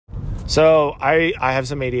So I have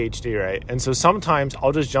some ADHD, right? And so sometimes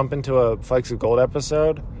I'll just jump into a Flecks of Gold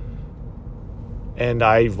episode and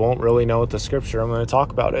I won't really know what the scripture I'm going to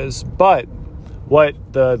talk about is. But what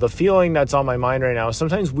the feeling that's on my mind right now is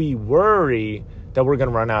sometimes we worry that we're going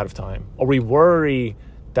to run out of time, or we worry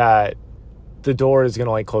that the door is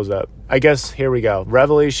going to close up. I guess here we go.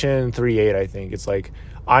 Revelation 3:8, I think. It's like,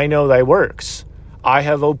 I know thy works. I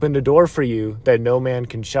have opened a door for you that no man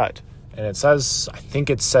can shut. And I think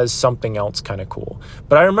it says something else kind of cool.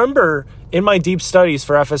 But I remember in my deep studies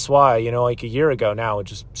for FSY, a year ago now,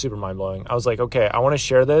 which is super mind-blowing, I was like, okay, I want to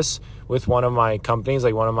share this with one of my companies,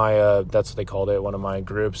 one of my, that's what they called it, one of my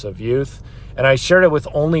groups of youth. And I shared it with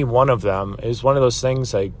only one of them. It was one of those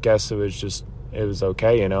things, I guess it was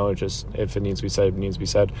okay, it just, if it needs to be said, it needs to be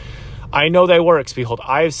said. I know thy works. Behold,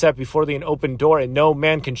 I have set before thee an open door, and no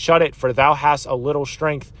man can shut it, for thou hast a little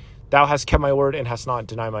strength. Thou hast kept my word and hast not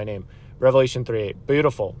denied my name. Revelation 3:8.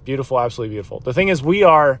 Beautiful, beautiful, absolutely beautiful. The thing is,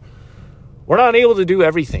 we're not able to do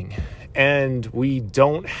everything, and we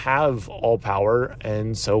don't have all power,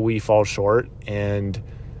 and so we fall short. And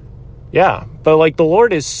yeah, but the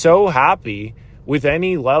Lord is so happy with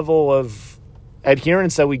any level of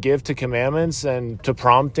adherence that we give to commandments and to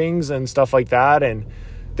promptings and stuff like that. And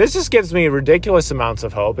this just gives me ridiculous amounts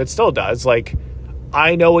of hope. It still does.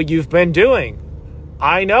 I know what you've been doing.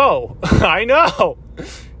 I know. I know.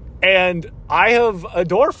 And I have a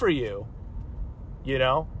door for you.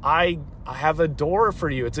 I have a door for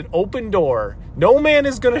you. It's an open door. No man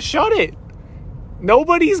is going to shut it.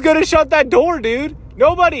 Nobody's going to shut that door, dude.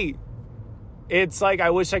 Nobody. It's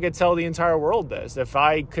I wish I could tell the entire world this.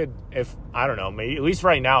 I don't know, maybe at least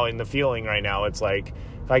right now, in the feeling right now, it's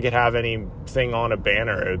if I could have anything on a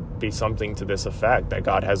banner, it'd be something to this effect, that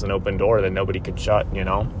God has an open door that nobody could shut,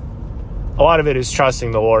 A lot of it is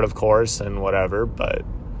trusting the Lord, of course, and whatever, but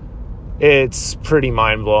it's pretty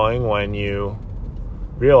mind-blowing when you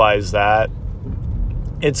realize that.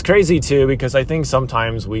 It's crazy, too, because I think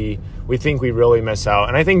sometimes we think we really miss out.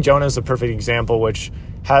 And I think Jonah's a perfect example, which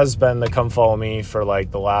has been the come follow me for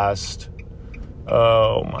the last,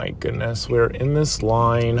 oh my goodness, we're in this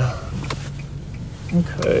line.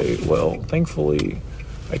 Okay, well, thankfully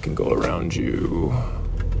I can go around you.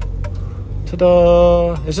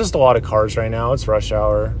 Ta-da! It's just a lot of cars right now. It's rush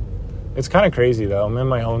hour. It's kind of crazy, though. I'm in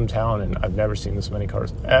my hometown, and I've never seen this many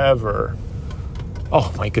cars ever.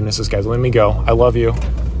 Oh, my goodness, guys. Let me go. I love you.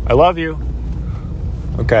 I love you.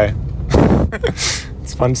 Okay.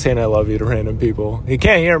 It's fun saying I love you to random people. He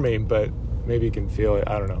can't hear me, but maybe he can feel it.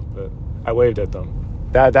 I don't know. But I waved at them.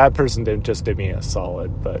 That person did me a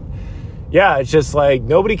solid. But, yeah, it's just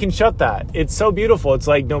nobody can shut that. It's so beautiful. It's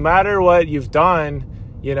no matter what you've done,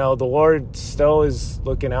 the Lord still is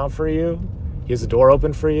looking out for you. He has a door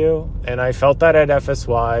open for you. And I felt that at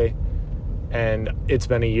FSY. And it's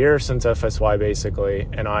been a year since FSY, basically.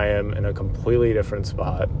 And I am in a completely different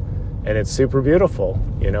spot. And it's super beautiful.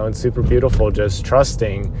 It's super beautiful just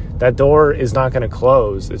trusting that door is not going to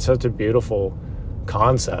close. It's such a beautiful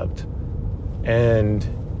concept. And,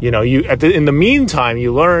 in the meantime,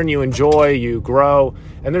 you learn, you enjoy, you grow.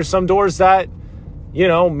 And there's some doors that,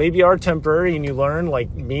 maybe are temporary, and you learn,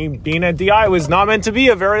 me being at DI was not meant to be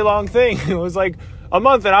a very long thing. It was a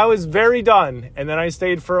month and I was very done. And then I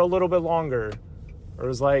stayed for a little bit longer. Or it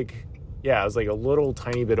was a little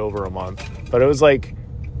tiny bit over a month. But it was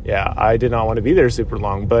I did not want to be there super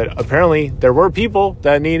long. But apparently there were people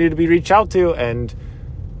that needed to be reached out to. And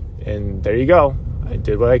there you go. I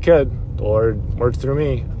did what I could. The Lord worked through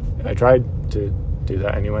me. I tried to do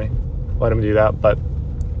that anyway. Let him do that. But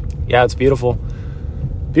yeah, it's beautiful.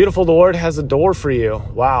 Beautiful. The Lord has a door for you.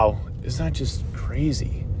 Wow. Isn't that just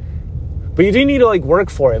crazy? But you do need to work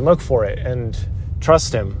for it and look for it and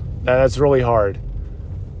trust him. That's really hard.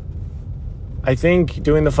 I think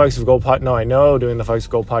doing the Flecks of Gold doing the Flecks of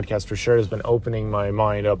Gold podcast for sure has been opening my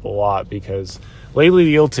mind up a lot, because lately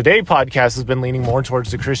the Yield Today podcast has been leaning more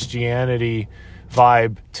towards the Christianity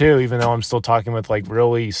vibe too, even though I'm still talking with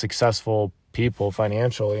really successful people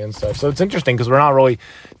financially and stuff. So it's interesting because we're not really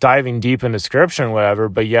diving deep into scripture and whatever,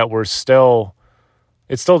 but yet it's still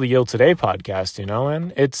the Yield Today podcast,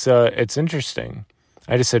 and it's interesting.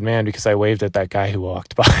 I just said, man, because I waved at that guy who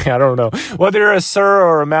walked by. I don't know whether you're a sir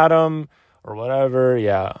or a madam or whatever.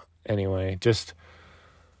 Yeah. Anyway,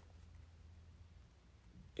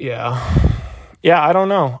 I don't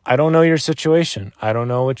know. I don't know your situation. I don't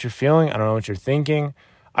know what you're feeling. I don't know what you're thinking.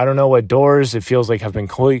 I don't know what doors it feels like have been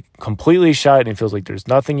completely shut, and it feels like there's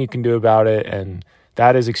nothing you can do about it. And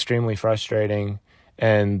that is extremely frustrating.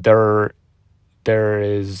 And there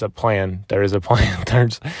is a plan. There is a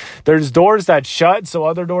plan. There's doors that shut so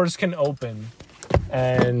other doors can open.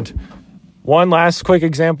 And One last quick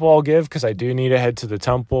example I'll give, because I do need to head to the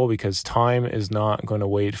temple because time is not going to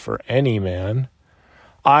wait for any man.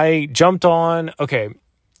 I jumped on, okay,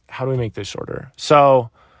 how do we make this shorter? So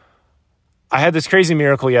I had this crazy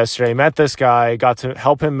miracle yesterday, met this guy, got to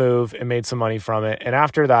help him move and made some money from it. And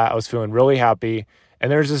after that, I was feeling really happy.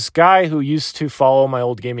 And there's this guy who used to follow my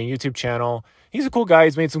old gaming YouTube channel. He's a cool guy.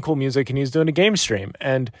 He's made some cool music and he's doing a game stream.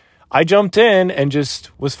 And I jumped in and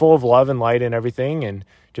just was full of love and light and everything and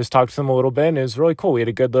just talked to him a little bit. And it was really cool. We had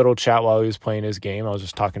a good little chat while he was playing his game. I was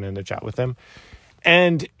just talking in the chat with him.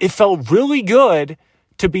 And it felt really good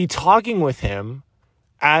to be talking with him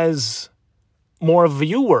as more a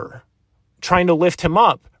viewer, trying to lift him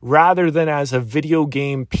up rather than as a video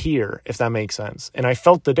game peer, if that makes sense. And I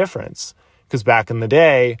felt the difference because back in the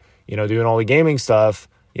day, doing all the gaming stuff,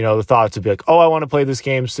 the thoughts would be like, oh, I want to play this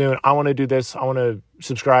game soon. I want to do this. I want to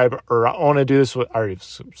subscribe, or I want to do this. I already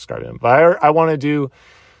subscribed him, but I want to do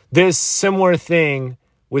this similar thing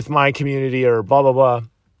with my community or blah, blah, blah.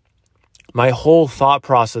 My whole thought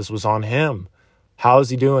process was on him. How is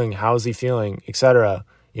he doing? How is he feeling? Etc.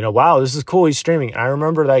 Wow, this is cool. He's streaming. I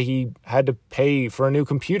remember that he had to pay for a new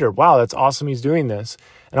computer. Wow, that's awesome. He's doing this.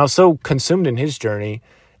 And I was so consumed in his journey.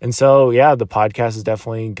 And so, yeah, the podcast has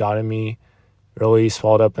definitely gotten me really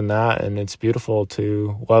swallowed up in that. And it's beautiful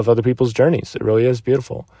to love other people's journeys. It really is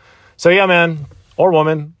beautiful. So, yeah, man, or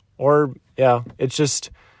woman, or, yeah, it's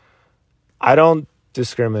just, I don't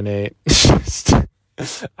discriminate.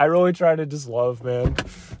 I really try to just love, man.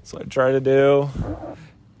 That's what I try to do.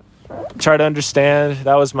 Try to understand.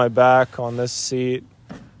 That was my back on this seat.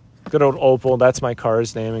 Good old Opal. That's my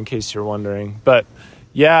car's name, in case you're wondering. But,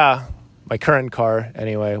 yeah, my current car.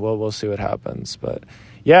 Anyway, we'll see what happens. But,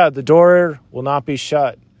 yeah, the door will not be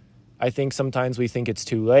shut. I think sometimes we think it's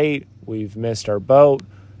too late. We've missed our boat.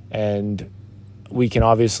 And we can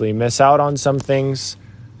obviously miss out on some things.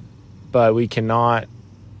 But we cannot,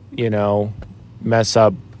 mess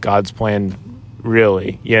up God's plan,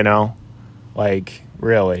 really,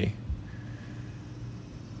 really.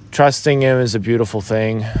 Trusting him is a beautiful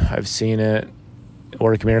thing. I've seen it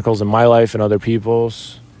work miracles in my life and other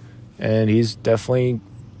people's. And he's definitely,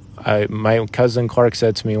 my cousin Clark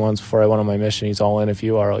said to me once before I went on my mission, he's all in if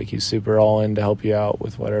you are. He's super all in to help you out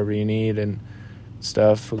with whatever you need and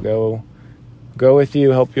stuff. We'll go with you,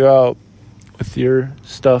 help you out with your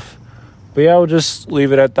stuff. But yeah, we'll just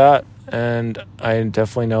leave it at that. And I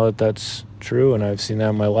definitely know that that's true, and I've seen that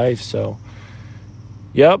in my life. So,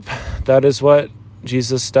 yep, that is what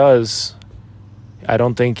Jesus does. I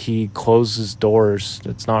don't think he closes doors.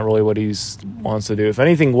 That's not really what he wants to do. If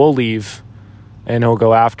anything, we'll leave, and he'll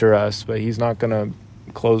go after us. But he's not going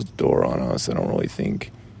to close the door on us, I don't really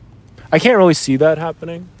think. I can't really see that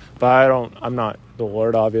happening, but I'm not the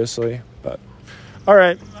Lord, obviously. But, all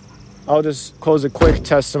right, I'll just close a quick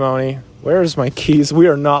testimony. Where's my keys? We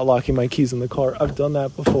are not locking my keys in the car. I've done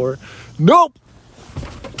that before. Nope!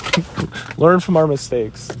 Learn from our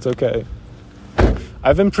mistakes. It's okay.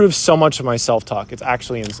 I've improved so much of my self-talk. It's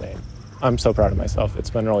actually insane. I'm so proud of myself.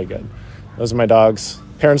 It's been really good. Those are my dogs.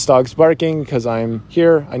 Parents' dogs barking because I'm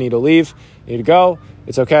here. I need to leave. I need to go.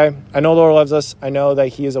 It's okay. I know the Lord loves us. I know that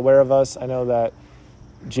he is aware of us. I know that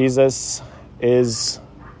Jesus is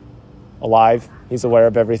alive. He's aware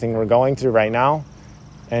of everything we're going through right now.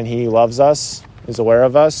 And he loves us, is aware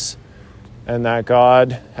of us, and that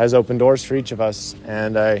God has opened doors for each of us.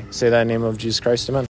 And I say that in the name of Jesus Christ, amen.